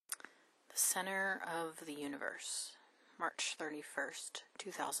Center of the Universe, March 31st,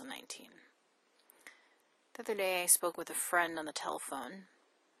 2019. The other day I spoke with a friend on the telephone,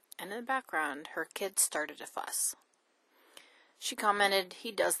 and in the background her kids started to fuss. She commented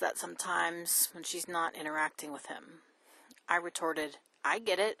he does that sometimes when she's not interacting with him. I retorted, I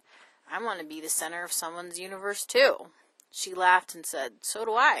get it. I want to be the center of someone's universe too. She laughed and said, so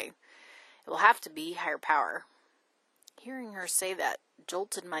do I. It will have to be higher power. Hearing her say that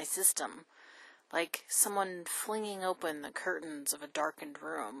jolted my system, like someone flinging open the curtains of a darkened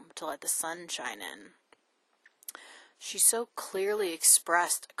room to let the sun shine in. She so clearly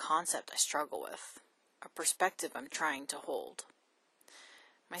expressed a concept I struggle with, a perspective I'm trying to hold.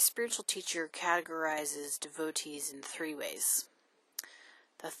 My spiritual teacher categorizes devotees in 3 ways.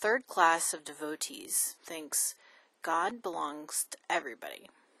 The third class of devotees thinks God belongs to everybody,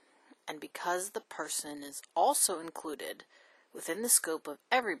 and because the person is also included within the scope of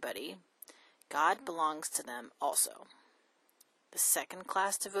everybody, God belongs to them also. The second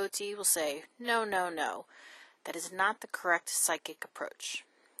class devotee will say, no, that is not the correct psychic approach.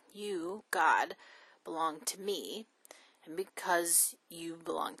 You, God, belong to me, and because you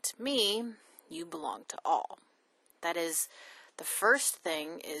belong to me, you belong to all. That is, the first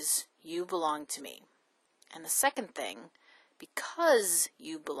thing is you belong to me. And the second thing, because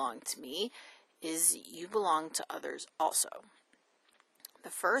you belong to me, is you belong to others also. The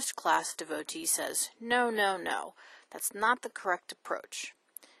first class devotee says, no, that's not the correct approach.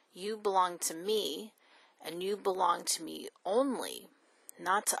 You belong to me, and you belong to me only,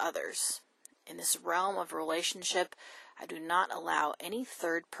 not to others. In this realm of relationship, I do not allow any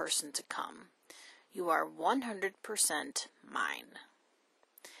third person to come. You are 100% mine.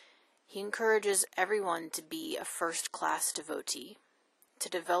 He encourages everyone to be a first-class devotee, to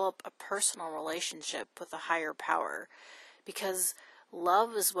develop a personal relationship with a higher power, because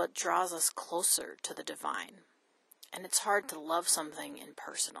love is what draws us closer to the divine, and it's hard to love something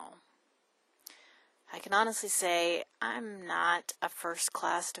impersonal. I can honestly say I'm not a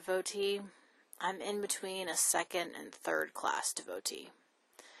first-class devotee. I'm in between a second and third-class devotee.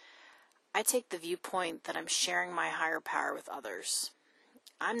 I take the viewpoint that I'm sharing my higher power with others.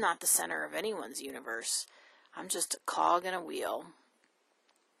 I'm not the center of anyone's universe. I'm just a cog in a wheel.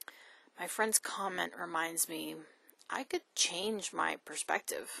 My friend's comment reminds me, I could change my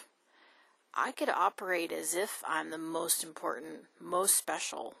perspective. I could operate as if I'm the most important, most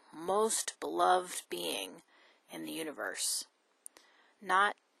special, most beloved being in the universe.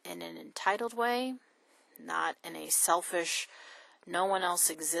 Not in an entitled way, not in a selfish, no one else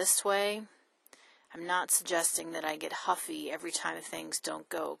exists way. I'm not suggesting that I get huffy every time things don't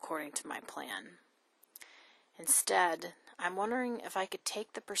go according to my plan. Instead, I'm wondering if I could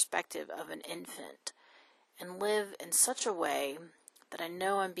take the perspective of an infant and live in such a way that I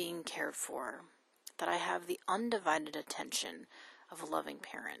know I'm being cared for, that I have the undivided attention of a loving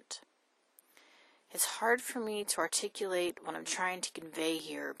parent. It's hard for me to articulate what I'm trying to convey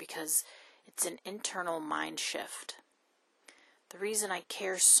here because it's an internal mind shift. The reason I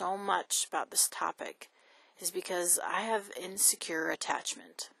care so much about this topic is because I have insecure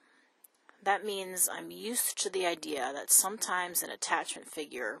attachment. That means I'm used to the idea that sometimes an attachment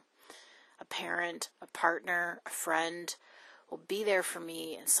figure, a parent, a partner, a friend, will be there for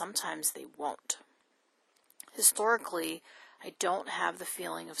me and sometimes they won't. Historically, I don't have the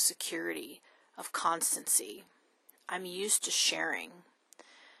feeling of security, of constancy. I'm used to sharing.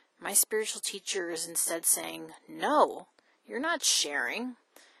 My spiritual teacher is instead saying, no, you're not sharing.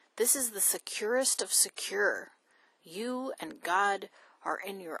 This is the securest of secure. You and God are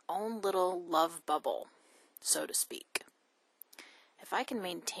in your own little love bubble, so to speak. If I can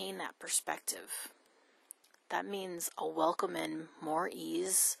maintain that perspective, that means I'll welcome in more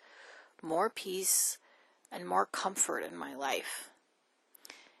ease, more peace, and more comfort in my life.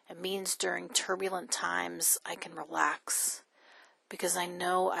 It means during turbulent times I can relax because I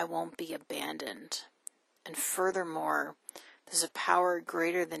know I won't be abandoned. And furthermore, there's a power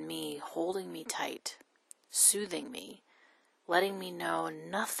greater than me holding me tight, soothing me, letting me know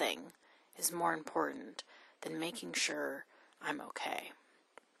nothing is more important than making sure I'm okay.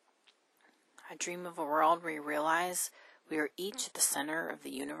 I dream of a world where we realize we are each at the center of the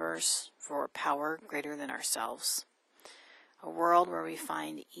universe for a power greater than ourselves. A world where we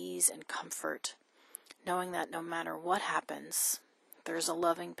find ease and comfort, knowing that no matter what happens, there's a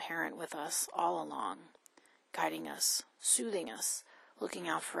loving parent with us all along, guiding us, soothing us, looking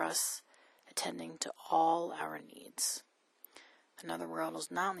out for us, attending to all our needs. Another world is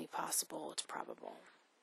not only possible, it's probable.